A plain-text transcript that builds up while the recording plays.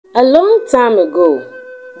A long time ago,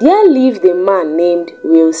 there lived a man named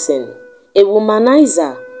Wilson, a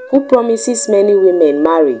womanizer who promises many women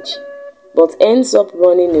marriage, but ends up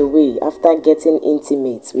running away after getting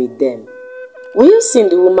intimate with them. Wilson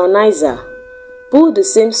the womanizer pulled the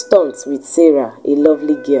same stunt with Sarah, a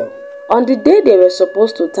lovely girl. On the day they were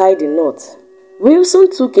supposed to tie the knot,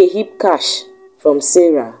 Wilson took a heap cash from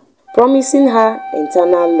Sarah, promising her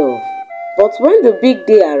eternal love. But when the big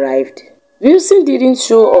day arrived, Wilson didn't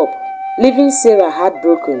show up, leaving Sarah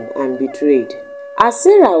heartbroken and betrayed. As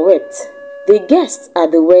Sarah wept, the guests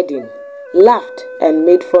at the wedding laughed and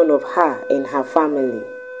made fun of her and her family.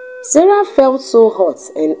 Sarah felt so hot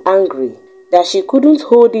and angry that she couldn't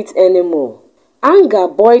hold it anymore. Anger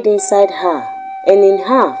boiled inside her, and in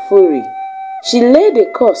her fury, she laid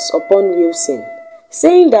a curse upon Wilson,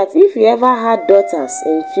 saying that if he ever had daughters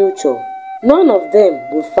in future, none of them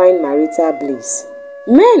would find marital bliss.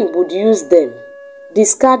 Men would use them,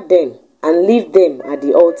 discard them, and leave them at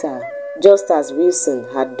the altar, just as Wilson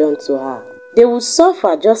had done to her. They would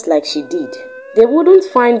suffer just like she did. They wouldn't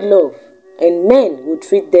find love, and men would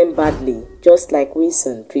treat them badly, just like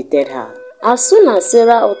Wilson treated her. As soon as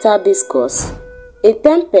Sarah uttered this curse, a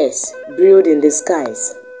tempest brewed in the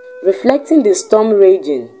skies, reflecting the storm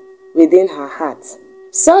raging within her heart.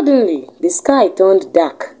 Suddenly, the sky turned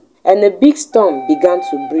dark, and a big storm began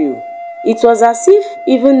to brew. It was as if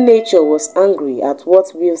even nature was angry at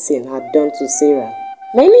what Wilson had done to Sarah.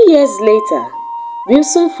 Many years later,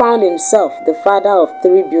 Wilson found himself the father of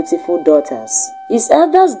 3 beautiful daughters. His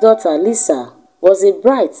eldest daughter, Lisa, was a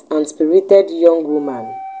bright and spirited young woman.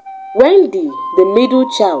 Wendy, the middle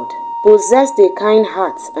child, possessed a kind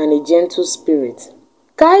heart and a gentle spirit.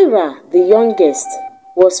 Kyra, the youngest,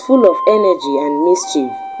 was full of energy and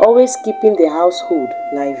mischief, always keeping the household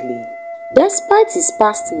lively. Despite his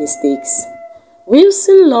past mistakes,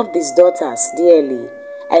 Wilson loved his daughters dearly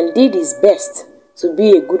and did his best to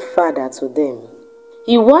be a good father to them.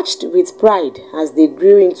 He watched with pride as they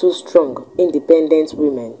grew into strong, independent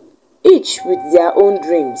women, each with their own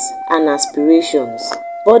dreams and aspirations.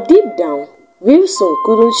 But deep down, Wilson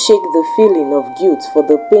couldn't shake the feeling of guilt for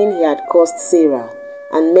the pain he had caused Sarah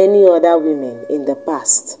and many other women in the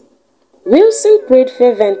past. Wilson prayed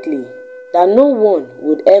fervently that no one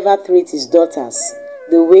would ever treat his daughters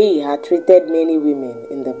the way he had treated many women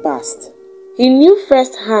in the past. He knew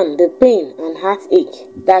firsthand the pain and heartache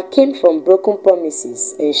that came from broken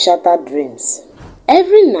promises and shattered dreams.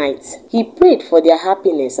 Every night, he prayed for their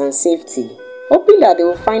happiness and safety, hoping that they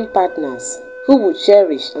would find partners who would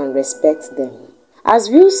cherish and respect them. As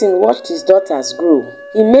Wilson watched his daughters grow,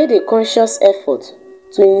 he made a conscious effort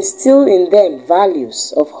to instill in them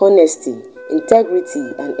values of honesty,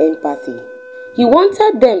 integrity, and empathy. He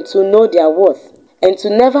wanted them to know their worth and to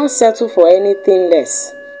never settle for anything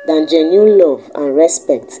less than genuine love and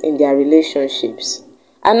respect in their relationships.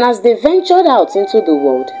 And as they ventured out into the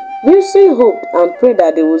world, Wilson hoped and prayed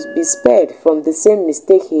that they would be spared from the same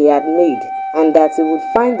mistake he had made, and that he would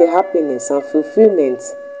find the happiness and fulfillment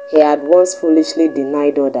he had once foolishly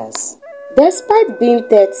denied others. Despite being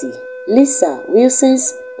 30, Lisa,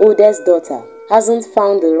 Wilson's oldest daughter, hasn't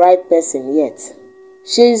found the right person yet.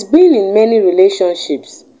 She has been in many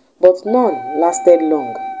relationships, but none lasted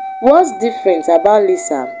long. What's different about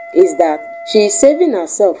Lisa is that she is saving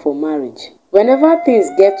herself for marriage. Whenever things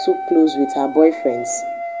get too close with her boyfriends,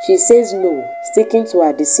 she says no, sticking to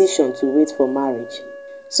her decision to wait for marriage.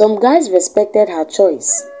 Some guys respected her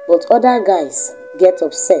choice, but other guys get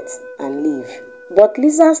upset and leave. But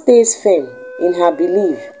Lisa stays firm in her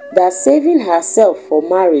belief that saving herself for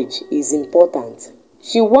marriage is important.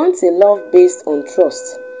 She wants a love based on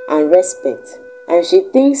trust and respect, and she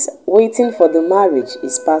thinks waiting for the marriage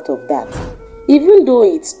is part of that. Even though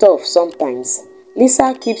it's tough sometimes,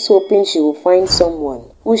 Lisa keeps hoping she will find someone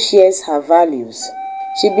who shares her values.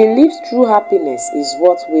 She believes true happiness is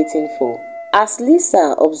worth waiting for. As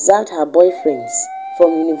Lisa observed her boyfriends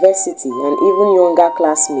from university and even younger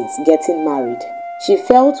classmates getting married, she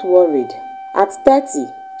felt worried. At 30,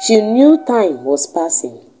 she knew time was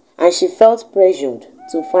passing, and she felt pressured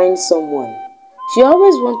to find someone. She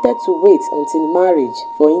always wanted to wait until marriage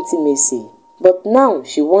for intimacy, but now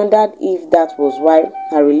she wondered if that was why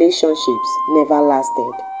her relationships never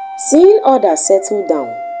lasted. Seeing others settle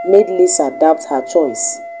down made Lisa doubt her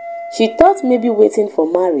choice. She thought maybe waiting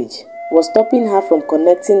for marriage was stopping her from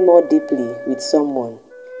connecting more deeply with someone.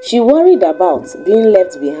 She worried about being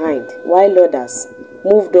left behind while others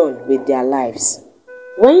moved on with their lives.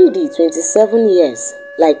 Wendy, 27 years,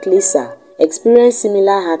 like Lisa, experienced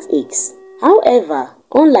similar heartaches. However,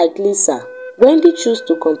 unlike Lisa, Wendy chose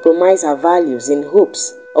to compromise her values in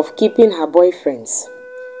hopes of keeping her boyfriends.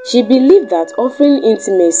 She believed that offering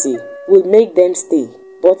intimacy would make them stay,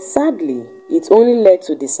 but sadly, it only led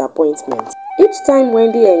to disappointment. Each time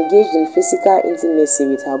Wendy engaged in physical intimacy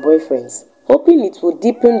with her boyfriends, hoping it would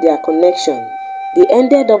deepen their connection, they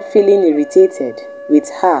ended up feeling irritated with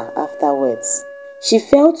her afterwards. She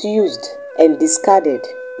felt used and discarded,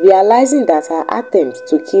 realizing that her attempts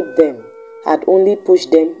to keep them had only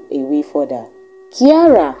pushed them away further.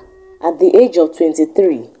 Kiara, at the age of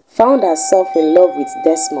 23, found herself in love with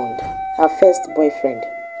Desmond, her first boyfriend.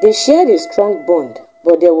 They shared a strong bond,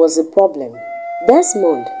 but there was a problem.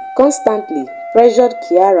 Desmond constantly pressured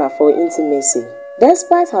Kiara for intimacy.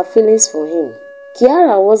 Despite her feelings for him,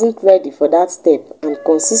 Kiara wasn't ready for that step and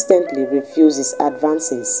consistently refused his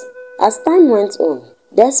advances. As time went on,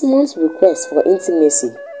 Desmond's requests for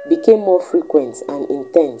intimacy became more frequent and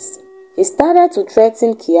intense. He started to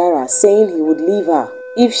threaten Kiara, saying he would leave her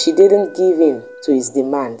if she didn't give in to his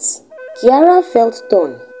demands. Kiara felt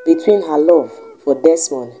torn between her love for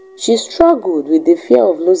Desmond. She struggled with the fear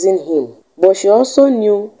of losing him, but she also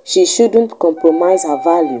knew she shouldn't compromise her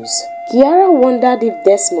values. Kiara wondered if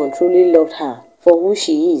Desmond truly loved her for who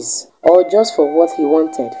she is, or just for what he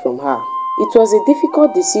wanted from her. It was a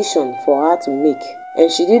difficult decision for her to make,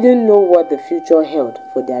 and she didn't know what the future held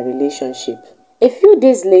for their relationship. A few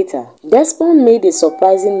days later, Desmond made a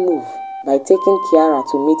surprising move by taking Kiara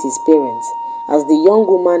to meet his parents as the young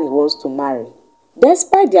woman he wants to marry.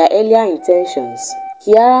 Despite their earlier intentions,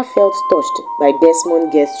 Kiara felt touched by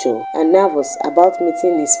Desmond's gesture and nervous about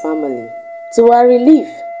meeting his family. To her relief,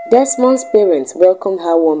 Desmond's parents welcomed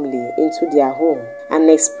her warmly into their home and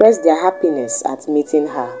expressed their happiness at meeting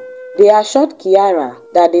her. They assured Kiara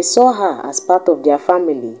that they saw her as part of their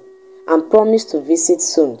family and promised to visit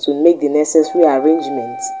soon to make the necessary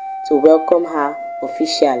arrangements to welcome her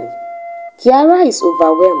officially. Kiara is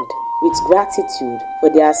overwhelmed with gratitude for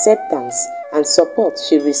the acceptance and support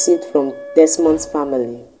she received from Desmond's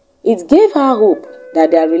family. It gave her hope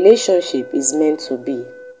that their relationship is meant to be.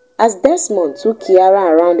 As Desmond took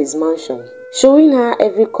Kiara around his mansion, showing her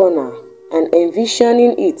every corner and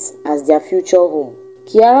envisioning it as their future home,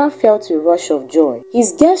 Kiara felt a rush of joy.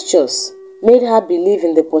 His gestures made her believe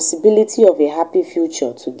in the possibility of a happy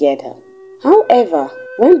future together. However,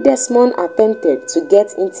 when Desmond attempted to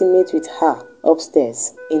get intimate with her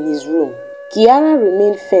upstairs in his room, Kiara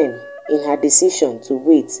remained firm in her decision to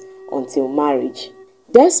wait until marriage.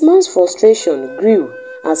 Desmond's frustration grew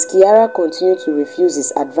as Kiara continued to refuse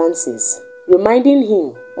his advances, reminding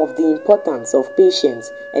him of the importance of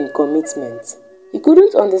patience and commitment. He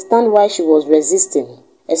couldn't understand why she was resisting,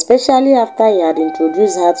 especially after he had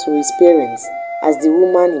introduced her to his parents as the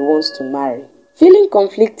woman he wants to marry. Feeling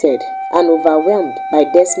conflicted and overwhelmed by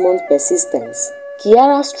Desmond's persistence,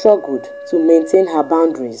 Kiara struggled to maintain her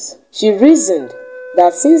boundaries. She reasoned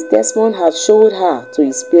that since Desmond had showed her to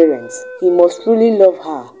his parents, he must truly love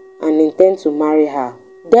her and intend to marry her.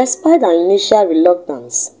 Despite her initial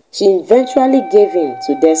reluctance, she eventually gave in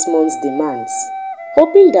to Desmond's demands,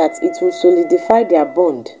 hoping that it would solidify their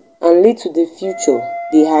bond and lead to the future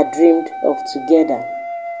they had dreamed of together.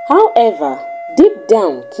 However, deep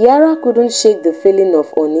down, Kiara couldn't shake the feeling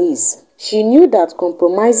of unease. She knew that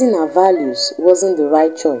compromising her values wasn't the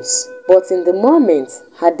right choice, but in the moment,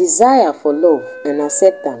 her desire for love and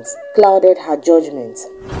acceptance clouded her judgment.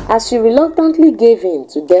 As she reluctantly gave in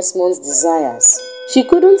to Desmond's desires, she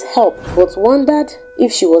couldn't help but wondered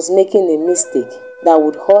if she was making a mistake that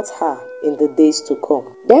would hurt her in the days to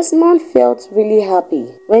come. Desmond felt really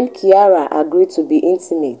happy when Kiara agreed to be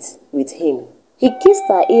intimate with him. He kissed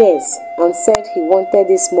her ears and said he wanted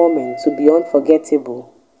this moment to be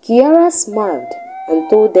unforgettable. Kiara smiled and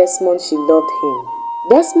told Desmond she loved him.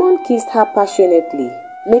 Desmond kissed her passionately,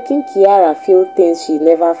 making Kiara feel things she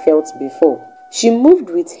never felt before. She moved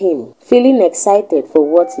with him, feeling excited for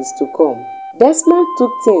what is to come. Desmond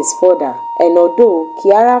took things further, and although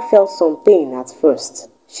Kiara felt some pain at first,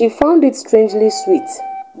 she found it strangely sweet.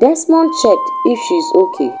 Desmond checked if she's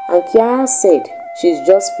okay, and Kiara said she's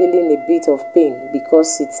just feeling a bit of pain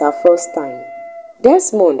because it's her first time.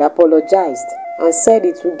 Desmond apologized and said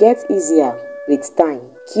it would get easier with time.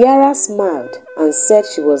 Kiara smiled and said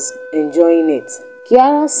she was enjoying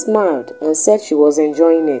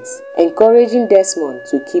it. Encouraging Desmond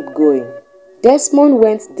to keep going. Desmond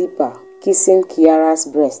went deeper, kissing Kiara's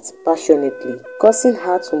breast passionately, causing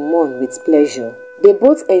her to moan with pleasure. They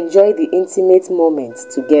both enjoyed the intimate moment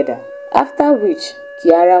together, after which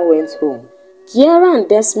Kiara went home. Kiara and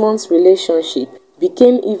Desmond's relationship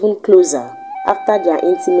became even closer after their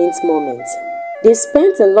intimate moment. They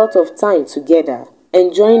spent a lot of time together,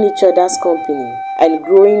 enjoying each other's company and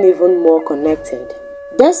growing even more connected.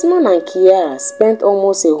 Desmond and Kiara spent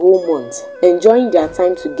almost a whole month enjoying their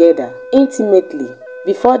time together intimately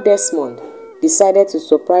before Desmond decided to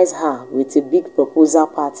surprise her with a big proposal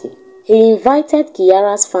party. He invited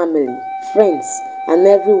Kiara's family, friends, and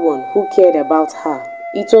everyone who cared about her.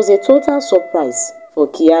 It was a total surprise for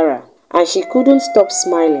Kiara, and she couldn't stop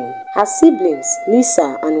smiling. Her siblings,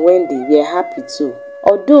 Lisa and Wendy, were happy too,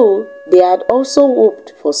 although they had also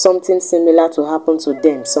hoped for something similar to happen to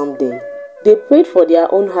them someday. They prayed for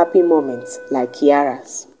their own happy moments like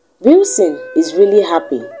Kiara's. Wilson is really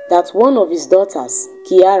happy that one of his daughters,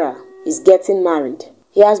 Kiara, is getting married.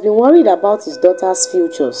 He has been worried about his daughter's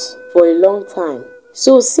futures for a long time,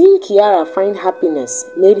 so seeing Kiara find happiness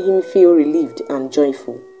made him feel relieved and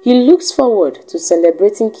joyful. He looks forward to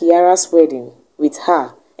celebrating Kiara's wedding with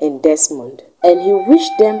her and Desmond, and he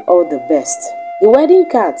wished them all the best. The wedding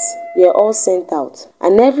cards were all sent out,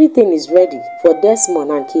 and everything is ready for Desmond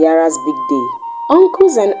and Kiara's big day.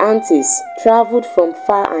 Uncles and aunties traveled from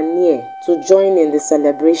far and near to join in the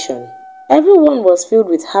celebration. Everyone was filled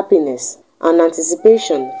with happiness and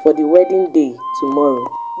anticipation for the wedding day tomorrow.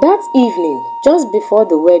 That evening, just before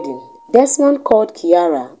the wedding, Desmond called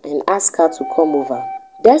Kiara and asked her to come over.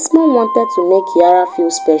 Desmond wanted to make Kiara feel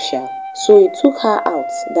special, so he took her out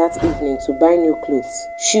that evening to buy new clothes,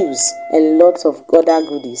 shoes, and lots of other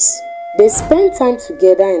goodies. They spent time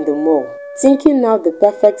together in the mall, thinking out the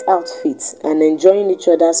perfect outfits and enjoying each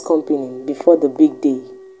other's company before the big day.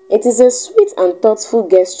 It is a sweet and thoughtful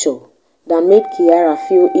gesture that made Kiara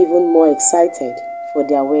feel even more excited for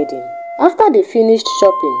their wedding. After they finished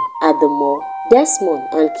shopping at the mall, Desmond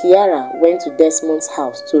and Kiara went to Desmond's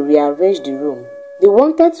house to rearrange the room. They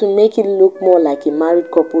wanted to make it look more like a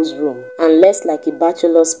married couple's room and less like a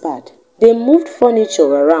bachelor's pad. They moved furniture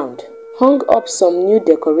around, hung up some new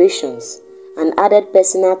decorations, and added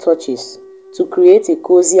personal touches to create a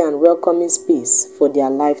cozy and welcoming space for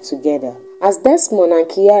their life together. As Desmond and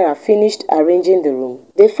Kiara finished arranging the room,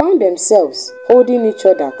 they found themselves holding each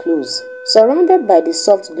other close, surrounded by the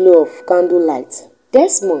soft glow of candlelight.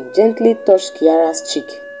 Desmond gently touched Kiara's cheek,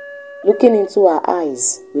 looking into her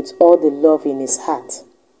eyes with all the love in his heart.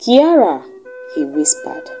 "Kiara," he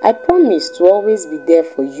whispered, "I promise to always be there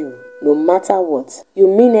for you, no matter what. You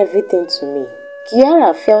mean everything to me."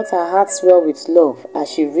 Kiara felt her heart swell with love as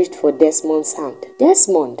she reached for Desmond's hand.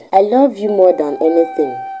 "Desmond, I love you more than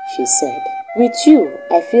anything," she said. "With you,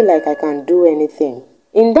 I feel like I can do anything."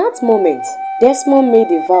 In that moment, Desmond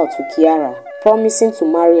made a vow to Kiara, promising to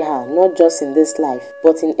marry her not just in this life,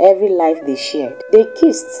 but in every life they shared. They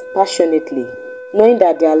kissed passionately, knowing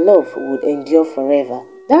that their love would endure forever.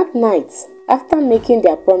 That night, after making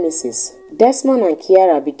their promises, Desmond and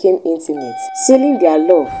Kiara became intimate, sealing their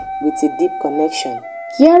love with a deep connection.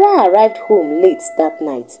 Kiara arrived home late that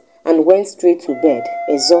night and went straight to bed,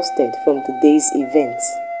 exhausted from the day's events.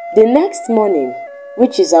 The next morning,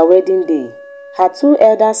 which is her wedding day, her two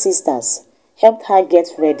elder sisters helped her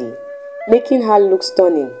get ready, making her look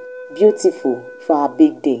stunning, beautiful for her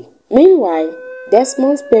big day. Meanwhile,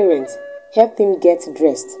 Desmond's parents helped him get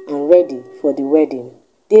dressed and ready for the wedding.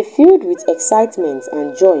 They filled with excitement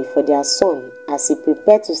and joy for their son as he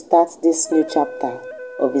prepared to start this new chapter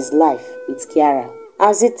of his life with Kiara.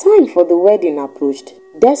 As the time for the wedding approached,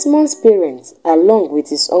 Desmond's parents, along with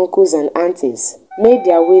his uncles and aunties, made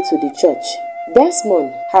their way to the church.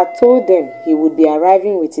 Desmond had told them he would be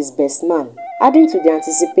arriving with his best man, adding to the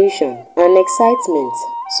anticipation and excitement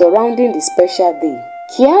surrounding the special day.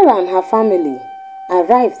 Kiara and her family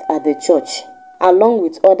arrived at the church along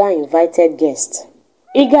with other invited guests,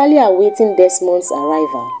 eagerly awaiting Desmond's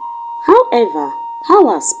arrival. However,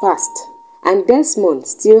 hours passed and Desmond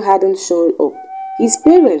still hadn't shown up. His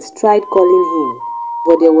parents tried calling him,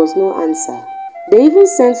 but there was no answer. They even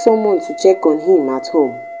sent someone to check on him at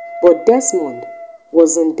home, but Desmond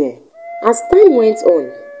wasn't there. As time went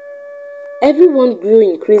on, everyone grew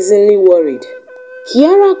increasingly worried.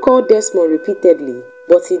 Kiara called Desmond repeatedly,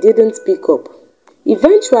 but he didn't pick up.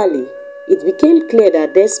 Eventually, it became clear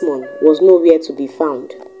that Desmond was nowhere to be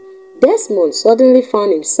found. Desmond suddenly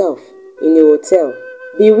found himself in a hotel,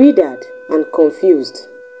 bewildered and confused.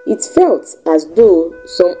 It felt as though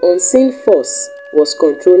some unseen force was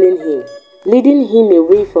controlling him, leading him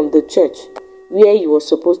away from the church where he was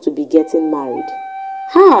supposed to be getting married.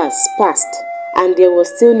 Hours passed and there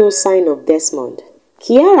was still no sign of Desmond.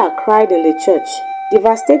 Kiara cried in the church,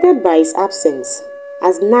 devastated by his absence.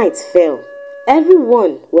 As night fell,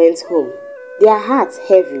 everyone went home, their hearts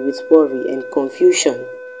heavy with worry and confusion.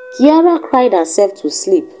 Kiara cried herself to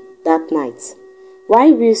sleep that night,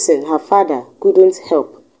 while Wilson, her father, couldn't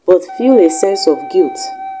help but feel a sense of guilt.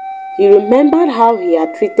 He remembered how he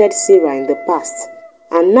had treated Sarah in the past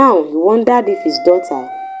and now he wondered if his daughter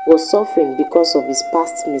was suffering because of his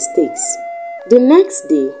past mistakes. The next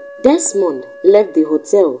day, Desmond left the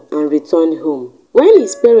hotel and returned home. When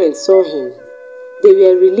his parents saw him, they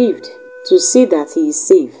were relieved to see that he is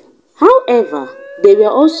safe. However, they were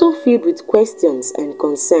also filled with questions and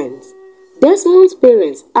concerns. Desmond's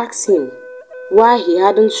parents asked him why he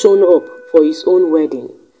hadn't shown up for his own wedding.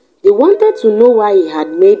 They wanted to know why he had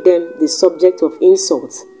made them the subject of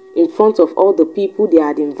insults in front of all the people they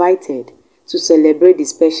had invited to celebrate the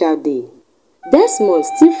special day. Desmond,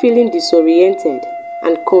 still feeling disoriented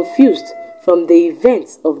and confused from the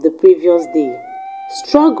events of the previous day,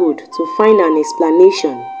 struggled to find an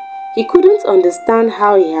explanation. He couldn't understand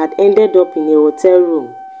how he had ended up in a hotel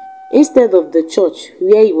room instead of the church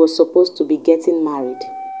where he was supposed to be getting married.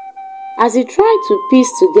 As he tried to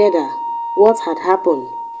piece together what had happened,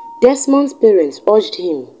 Desmond's parents urged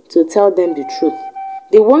him to tell them the truth.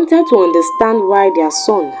 They wanted to understand why their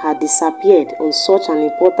son had disappeared on such an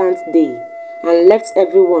important day and left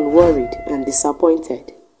everyone worried and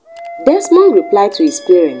disappointed. Desmond replied to his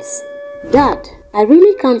parents, "Dad, I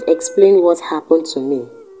really can't explain what happened to me.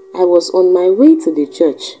 I was on my way to the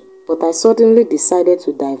church, but I suddenly decided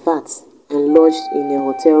to divert and lodged in a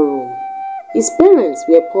hotel room." His parents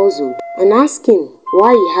were puzzled and asked him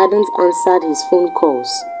why he hadn't answered his phone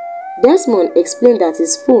calls. Desmond explained that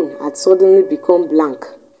his phone had suddenly become blank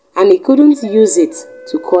and he couldn't use it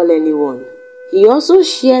to call anyone. He also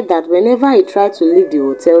shared that whenever he tried to leave the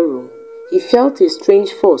hotel room, he felt a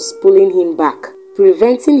strange force pulling him back,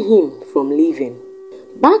 preventing him from leaving.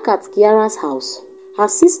 Back at Kiara's house, her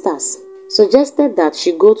sisters suggested that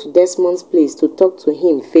she go to Desmond's place to talk to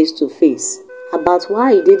him face to face about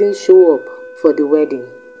why he didn't show up for the wedding.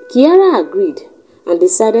 Kiara agreed and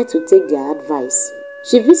decided to take their advice.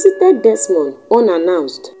 She visited Desmond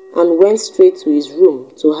unannounced and went straight to his room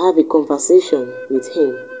to have a conversation with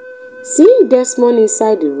him. Seeing Desmond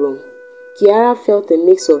inside the room, Kiara felt a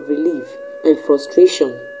mix of relief and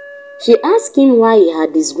frustration. She asked him why he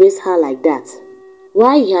had disgraced her like that,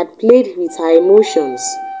 why he had played with her emotions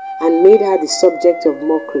and made her the subject of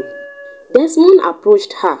mockery. Desmond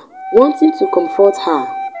approached her, wanting to comfort her,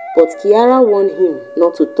 but Kiara warned him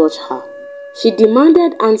not to touch her. She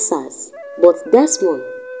demanded answers, but Desmond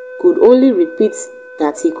could only repeat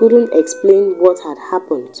that he couldn't explain what had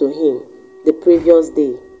happened to him the previous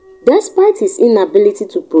day. Despite his inability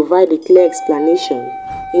to provide a clear explanation,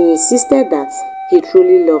 he insisted that he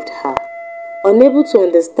truly loved her. Unable to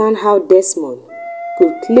understand how Desmond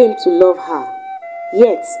could claim to love her,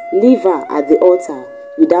 yet leave her at the altar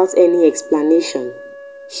without any explanation,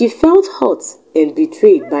 she felt hurt and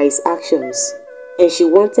betrayed by his actions, and she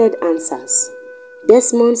wanted answers.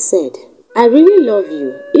 Desmond said, "I really love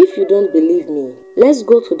you. If you don't believe me, let's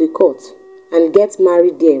go to the court and get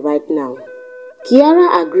married there right now."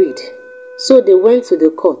 Kiara agreed, so they went to the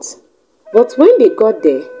court. But when they got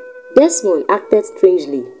there, Desmond acted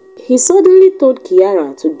strangely. He suddenly told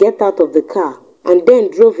Kiara to get out of the car and then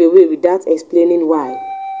drove away without explaining why.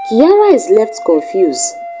 Kiara is left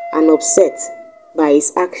confused and upset by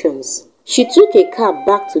his actions. She took a cab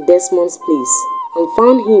back to Desmond's place and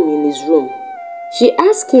found him in his room. She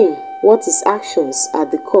asked him what his actions at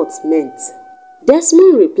the court meant.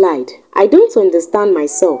 Desmond replied, "I don't understand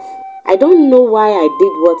myself. I don't know why I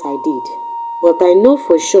did what I did, but I know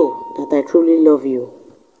for sure that I truly love you."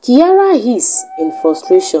 Kiara hissed in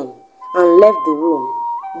frustration and left the room.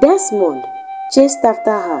 Desmond chased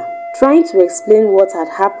after her, trying to explain what had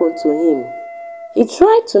happened to him. He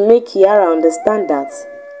tried to make Kiara understand that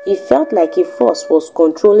he felt like a force was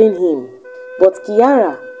controlling him, but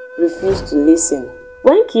Kiara refused to listen.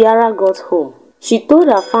 When Kiara got home, she told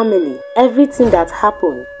her family everything that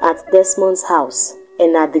happened at Desmond's house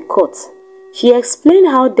and at the court. She explained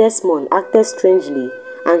how Desmond acted strangely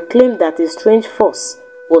and claimed that a strange force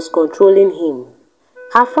was controlling him.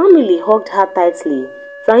 Her family hugged her tightly,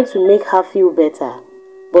 trying to make her feel better,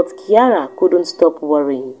 but Kiara couldn't stop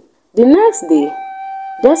worrying. The next day,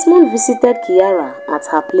 Desmond visited Kiara at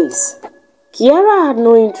her place. Kiara had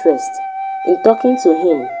no interest in talking to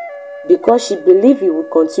him because she believed he would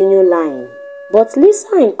continue lying, but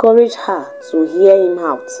Lisa encouraged her to hear him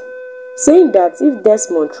out, saying that if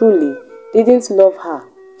Desmond truly didn't love her,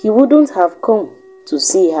 he wouldn't have come to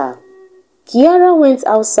see her. Kiara went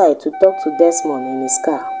outside to talk to Desmond in his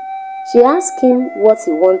car. She asked him what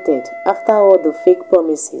he wanted after all the fake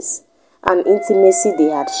promises and intimacy they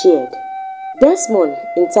had shared. Desmond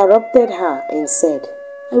interrupted her and said,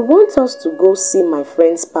 "I want us to go see my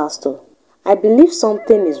friend's pastor. I believe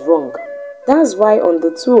something is wrong. That's why on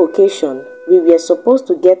the 2 occasions we were supposed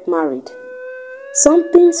to get married,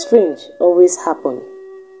 something strange always happened."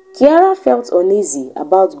 Kiara felt uneasy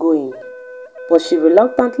about going, but she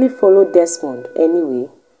reluctantly followed Desmond anyway,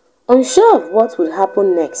 unsure of what would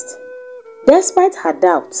happen next. Despite her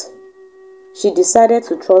doubts, she decided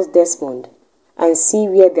to trust Desmond and see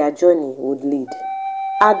where their journey would lead.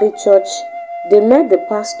 At the church, they met the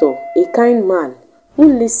pastor, a kind man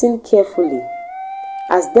who listened carefully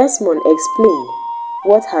as Desmond explained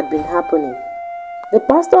what had been happening. The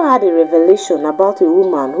pastor had a revelation about a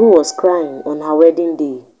woman who was crying on her wedding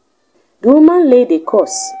day. The woman laid a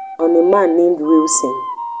curse on a man named Wilson.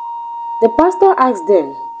 The pastor asked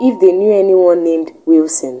them if they knew anyone named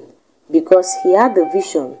Wilson because he had the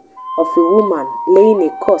vision of a woman laying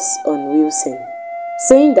a curse on Wilson,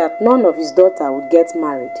 saying that none of his daughter would get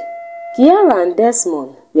married. Kiara and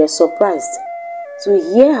Desmond were surprised to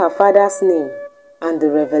hear her father's name and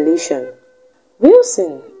the revelation.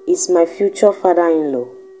 Wilson is my future father-in-law.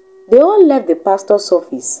 They all left the pastor's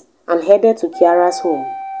office and headed to Kiara's home.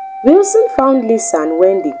 Wilson found Lisa and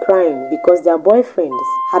Wendy crying because their boyfriends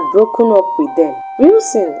had broken up with them.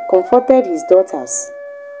 Wilson comforted his daughters,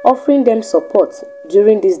 offering them support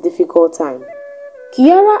during this difficult time.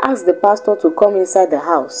 Kiara asked the pastor to come inside the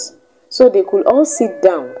house so they could all sit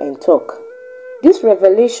down and talk. This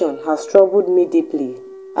revelation has troubled me deeply,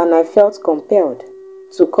 and I felt compelled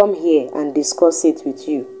to come here and discuss it with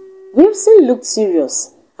you. Wilson looked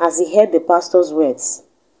serious as he heard the pastor's words.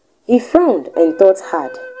 He frowned and thought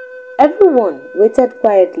hard. Everyone waited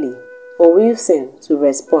quietly for Wilson to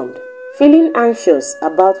respond, feeling anxious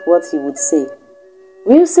about what he would say.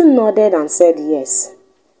 Wilson nodded and said yes.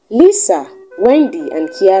 Lisa, Wendy, and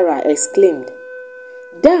Kiara exclaimed,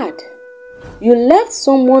 "Dad, you left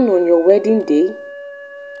someone on your wedding day?"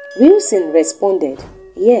 Wilson responded,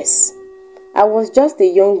 "Yes, I was just a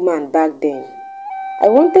young man back then. I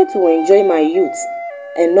wanted to enjoy my youth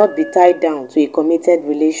and not be tied down to a committed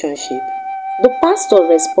relationship." The pastor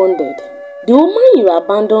responded, "The woman you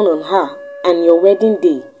abandoned on her and your wedding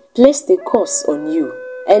day placed a curse on you,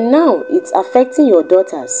 and now it's affecting your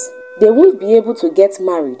daughters. They won't be able to get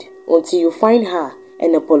married until you find her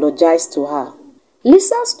and apologize to her."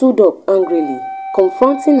 Lisa stood up angrily,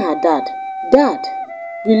 confronting her dad. "Dad,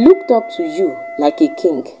 we looked up to you like a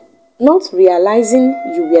king, not realizing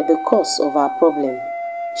you were the cause of our problem,"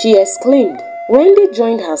 she exclaimed. Wendy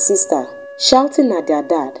joined her sister, shouting at their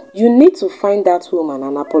dad, "You need to find that woman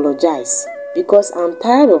and apologize, because I'm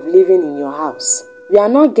tired of living in your house. We are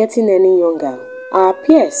not getting any younger. Our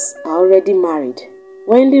peers are already married,"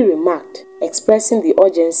 Wendy remarked, expressing the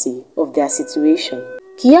urgency of their situation.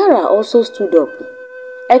 Kiara also stood up,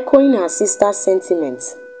 echoing her sister's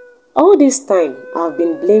sentiments. "All this time, I've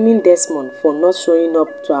been blaming Desmond for not showing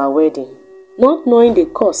up to our wedding. Not knowing the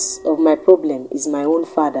cause of my problem is my own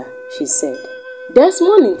father," she said.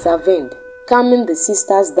 Desmond intervened, calming the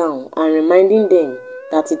sisters down and reminding them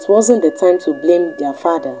that it wasn't the time to blame their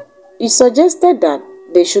father. He suggested that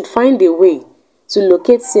they should find a way to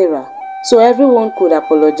locate Sarah so everyone could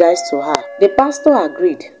apologize to her. The pastor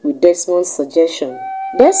agreed with Desmond's suggestion.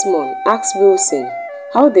 Desmond asked Wilson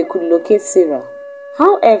how they could locate Sarah.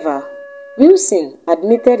 However, Wilson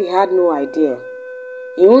admitted he had no idea.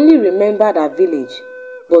 He only remembered her village,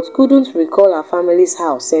 but couldn't recall her family's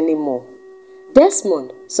house anymore.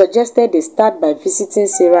 Desmond suggested they start by visiting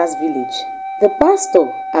Sarah's village. The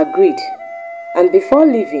pastor agreed, and before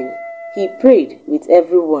leaving, he prayed with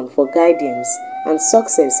everyone for guidance and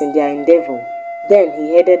success in their endeavor. Then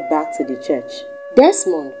he headed back to the church.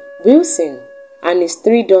 Desmond, Wilson, and his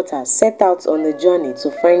 3 daughters set out on a journey to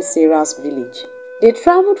find Sarah's village. They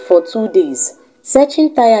traveled for 2 days,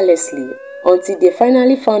 searching tirelessly until they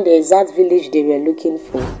finally found the exact village they were looking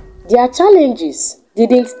for. Their challenges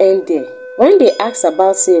didn't end there. When they asked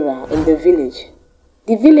about Sarah in the village,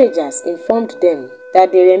 the villagers informed them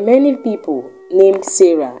that there were many people named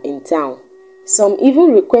Sarah in town. Some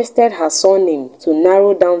even requested her surname to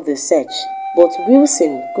narrow down the search, but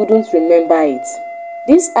Wilson couldn't remember it.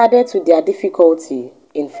 This added to their difficulty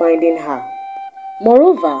in finding her.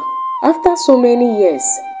 Moreover, after so many years,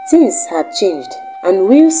 things had changed, and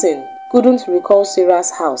Wilson couldn't recall Sarah's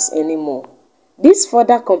house anymore. This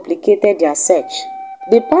further complicated their search.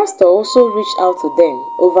 The pastor also reached out to them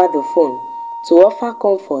over the phone to offer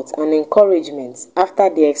comfort and encouragement after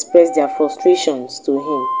they expressed their frustrations to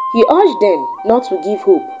him. He urged them not to give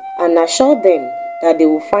hope and assured them that they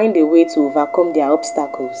will find a way to overcome their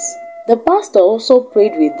obstacles. The pastor also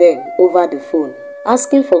prayed with them over the phone,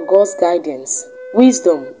 asking for God's guidance,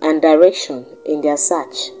 wisdom, and direction in their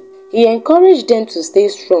search. He encouraged them to stay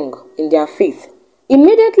strong in their faith.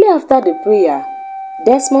 Immediately after the prayer,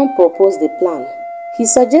 Desmond proposed a plan. He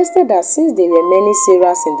suggested that since there were many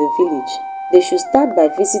Sarahs in the village, they should start by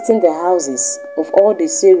visiting the houses of all the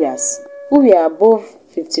Sarahs who were above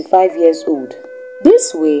 55 years old.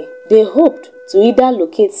 This way, they hoped to either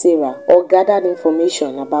locate Sarah or gather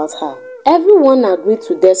information about her. Everyone agreed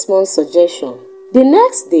to Desmond's suggestion. The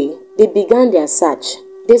next day, they began their search.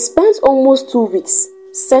 They spent almost 2 weeks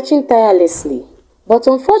searching tirelessly, but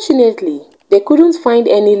unfortunately, they couldn't find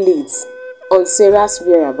any leads on Sarah's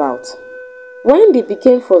whereabouts. When they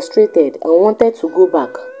became frustrated and wanted to go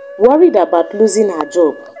back, worried about losing her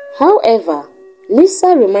job, however,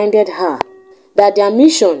 Lisa reminded her that their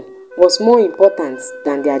mission was more important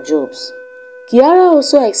than their jobs. Kiara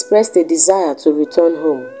also expressed a desire to return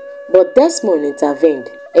home, but Desmond intervened,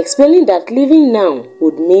 explaining that leaving now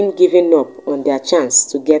would mean giving up on their chance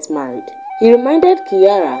to get married. He reminded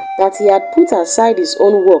Kiara that he had put aside his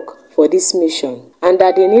own work for this mission and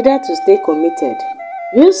that they needed to stay committed.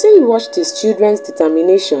 Wilson watched his children's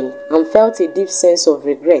determination and felt a deep sense of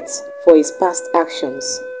regret for his past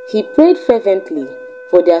actions. He prayed fervently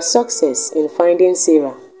for their success in finding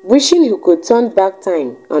Sarah, wishing he could turn back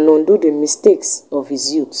time and undo the mistakes of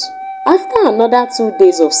his youth. After another 2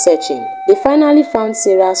 days of searching, they finally found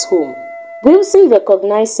Sarah's home. Wilson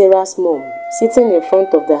recognized Sarah's mom sitting in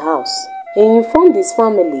front of the house. He informed his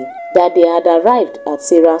family that they had arrived at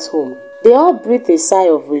Sarah's home. They all breathed a sigh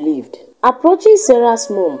of relief. Approaching Sarah's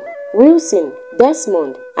mom, Wilson,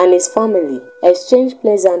 Desmond, and his family exchanged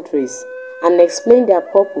pleasantries and explained their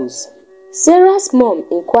purpose. Sarah's mom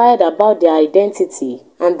inquired about their identity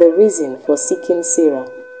and the reason for seeking Sarah.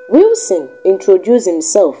 Wilson introduced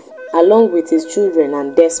himself along with his children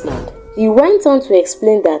and Desmond. He went on to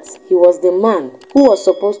explain that he was the man who was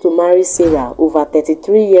supposed to marry Sarah over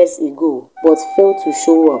 33 years ago but failed to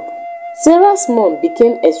show up. Sarah's mom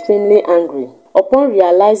became extremely angry upon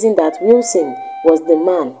realizing that Wilson was the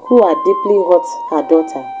man who had deeply hurt her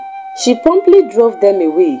daughter. She promptly drove them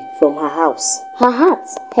away from her house, her heart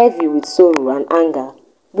heavy with sorrow and anger.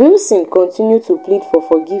 Wilson continued to plead for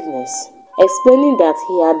forgiveness, explaining that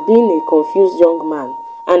he had been a confused young man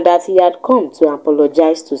and that he had come to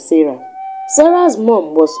apologize to Sarah. Sarah's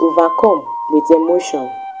mom was overcome with emotion,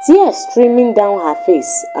 tears streaming down her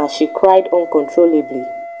face as she cried uncontrollably.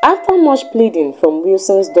 After much pleading from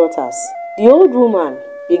Wilson's daughters, the old woman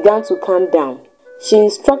began to calm down. She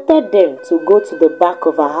instructed them to go to the back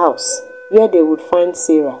of her house where they would find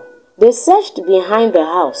Sarah. They searched behind the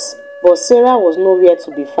house, but Sarah was nowhere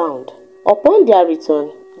to be found. Upon their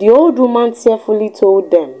return, the old woman tearfully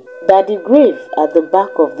told them that the grave at the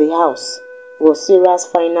back of the house was Sarah's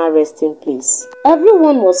final resting place.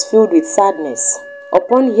 Everyone was filled with sadness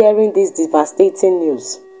upon hearing this devastating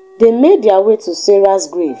news. They made their way to Sarah's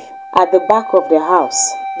grave at the back of the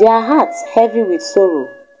house, their hearts heavy with sorrow.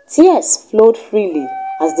 Tears flowed freely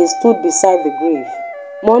as they stood beside the grave,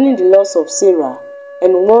 mourning the loss of Sarah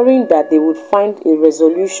and worrying that they would find a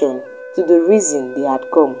resolution to the reason they had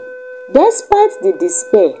come. Despite the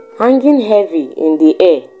despair hanging heavy in the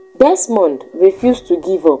air, Desmond refused to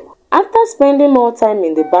give up. After spending more time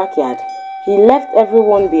in the backyard, he left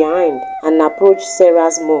everyone behind and approached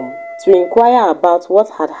Sarah's mom to inquire about what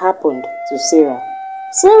had happened to Sarah.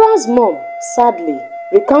 Sarah's mom, sadly,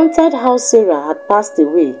 recounted how Sarah had passed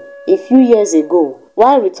away a few years ago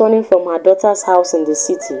while returning from her daughter's house in the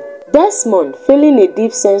city. Desmond, feeling a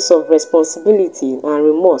deep sense of responsibility and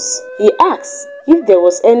remorse, he asked if there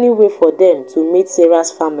was any way for them to meet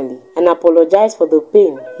Sarah's family and apologize for the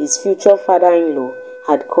pain his future father-in-law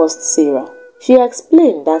had caused Sarah. She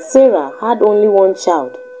explained that Sarah had only one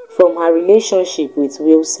child from her relationship with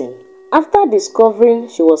Wilson. After discovering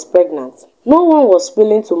she was pregnant, no one was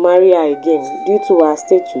willing to marry her again due to her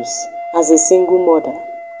status as a single mother.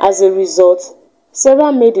 As a result,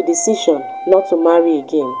 Sarah made the decision not to marry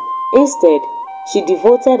again. Instead, she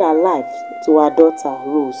devoted her life to her daughter,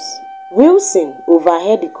 Rose. Wilson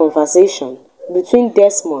overheard the conversation between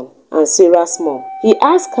Desmond and Sarah's mom. He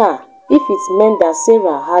asked her if it meant that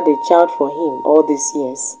Sarah had a child for him all these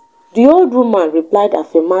years. The old woman replied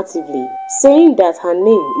affirmatively, saying that her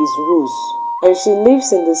name is Rose and she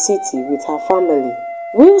lives in the city with her family.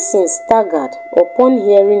 Wilson staggered upon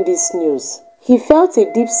hearing this news. He felt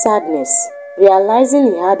a deep sadness, realizing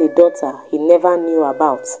he had a daughter he never knew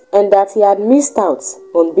about and that he had missed out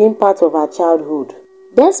on being part of her childhood.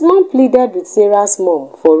 Desmond pleaded with Sarah's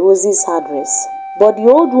mom for Rose's address, but the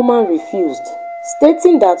old woman refused,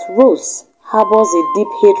 stating that Rose harbors a deep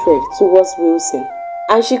hatred towards Wilson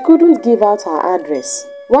and she couldn't give out her address.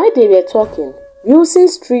 While they were talking,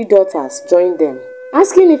 Wilson's 3 daughters joined them,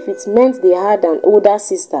 asking if it meant they had an older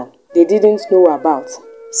sister they didn't know about.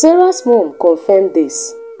 Sarah's mom confirmed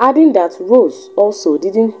this, adding that Rose also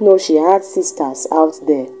didn't know she had sisters out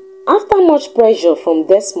there. After much pressure from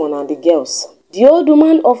Desmond and the girls, the old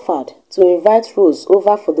woman offered to invite Rose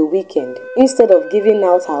over for the weekend instead of giving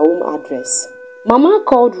out her home address. Mama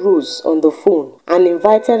called Rose on the phone and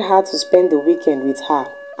invited her to spend the weekend with her,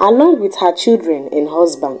 along with her children and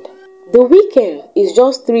husband. The weekend is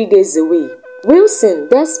just 3 days away. Wilson,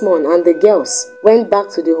 Desmond and the girls went back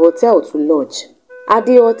to the hotel to lodge. At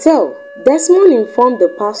the hotel, Desmond informed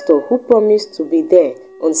the pastor who promised to be there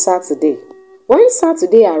on Saturday. When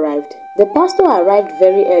Saturday arrived, the pastor arrived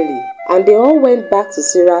very early and they all went back to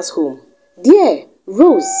Sarah's home. There,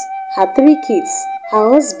 Rose, her 3 kids,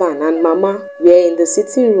 her husband and Mama were in the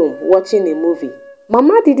sitting room watching a movie.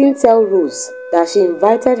 Mama didn't tell Rose that she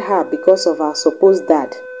invited her because of her supposed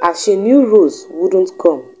dad, as she knew Rose wouldn't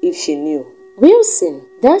come if she knew. Wilson,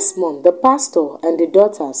 Desmond, the pastor and the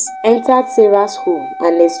daughters entered Sarah's home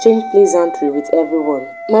and exchanged pleasantry with everyone.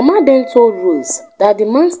 Mama then told Rose that the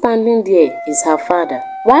man standing there is her father,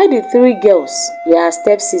 while the 3 girls were her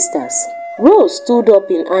stepsisters. Rose stood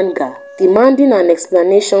up in anger, demanding an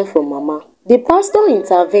explanation from Mama. The pastor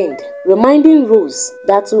intervened, reminding Rose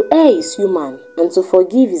that to err is human and to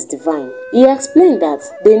forgive is divine. He explained that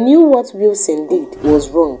they knew what Wilson did was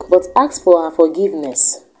wrong, but asked for her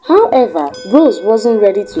forgiveness. However, Rose wasn't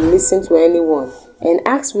ready to listen to anyone and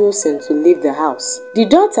asked Wilson to leave the house. The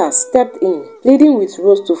daughters stepped in, pleading with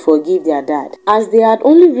Rose to forgive their dad, as they had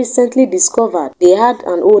only recently discovered they had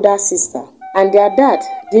an older sister, and their dad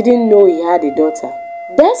didn't know he had a daughter.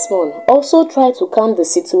 Desmond also tried to calm the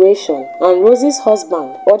situation, and Rose's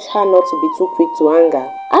husband urged her not to be too quick to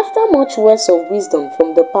anger. After much words of wisdom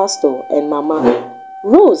from the pastor and Mama,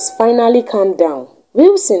 Rose finally calmed down.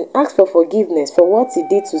 Wilson asked for forgiveness for what he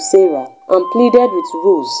did to Sarah and pleaded with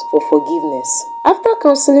Rose for forgiveness. After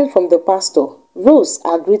counseling from the pastor, Rose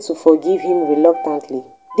agreed to forgive him reluctantly.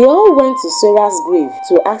 They all went to Sarah's grave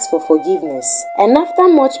to ask for forgiveness, and after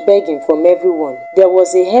much begging from everyone, there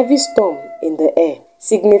was a heavy storm in the air,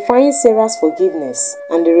 signifying Sarah's forgiveness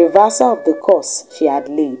and the reversal of the curse she had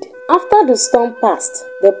laid. After the storm passed,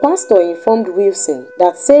 the pastor informed Wilson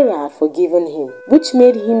that Sarah had forgiven him, which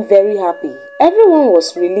made him very happy. Everyone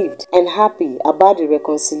was relieved and happy about the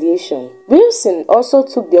reconciliation. Wilson also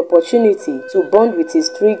took the opportunity to bond with his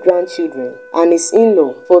 3 grandchildren and his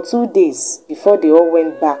in-law for 2 days before they all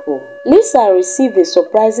went back home. Lisa received a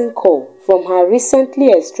surprising call from her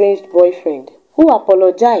recently estranged boyfriend, who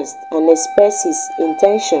apologized and expressed his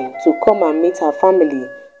intention to come and meet her family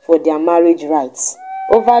for their marriage rites.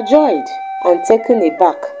 Overjoyed and taken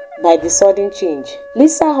aback by the sudden change,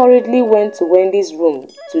 Lisa hurriedly went to Wendy's room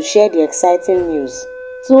to share the exciting news.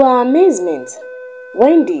 To her amazement,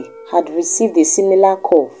 Wendy had received a similar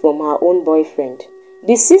call from her own boyfriend.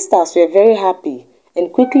 The sisters were very happy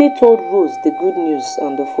and quickly told Rose the good news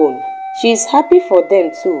on the phone. She is happy for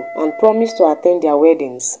them too and promised to attend their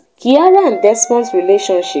weddings. Kiara and Desmond's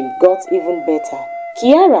relationship got even better.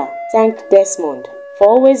 Kiara thanked Desmond for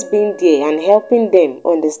always being there and helping them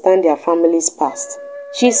understand their family's past.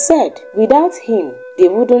 She said without him, they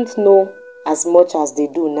wouldn't know as much as they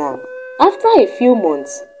do now. After a few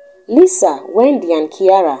months, Lisa, Wendy and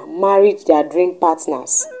Kiara married their dream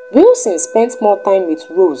partners. Wilson spent more time with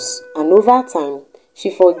Rose, and over time, she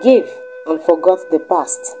forgave and forgot the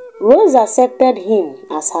past. Rose accepted him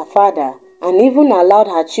as her father and even allowed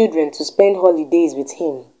her children to spend holidays with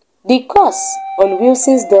him. The curse on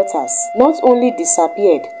Wilson's daughters not only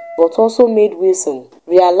disappeared but also made Wilson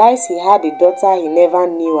realize he had a daughter he never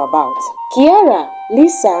knew about. Kiara,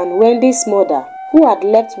 Lisa and Wendy's mother, who had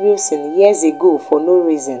left Wilson years ago for no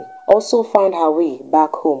reason, also found her way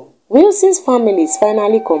back home. Wilson's family is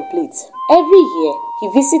finally complete. Every year, he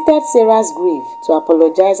visited Sarah's grave to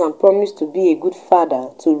apologize and promise to be a good father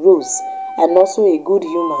to Rose and also a good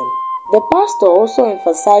human. The pastor also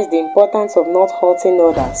emphasized the importance of not hurting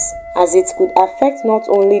others, as it could affect not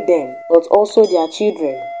only them but also their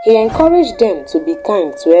children. He encouraged them to be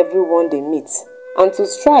kind to everyone they meet and to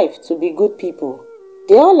strive to be good people.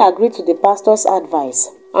 They all agreed to the pastor's advice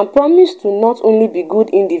and promised to not only be good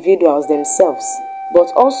individuals themselves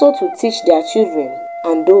but also to teach their children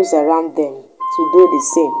and those around them to do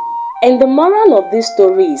the same. And the moral of this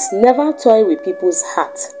story is never toy with people's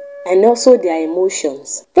heart and also their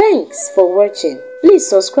emotions. Thanks for watching. Please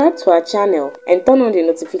subscribe to our channel and turn on the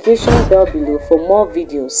notification bell below for more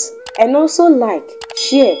videos. And also like,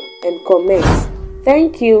 share and comment.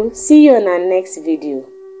 Thank you. See you on our next video.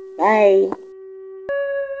 Bye.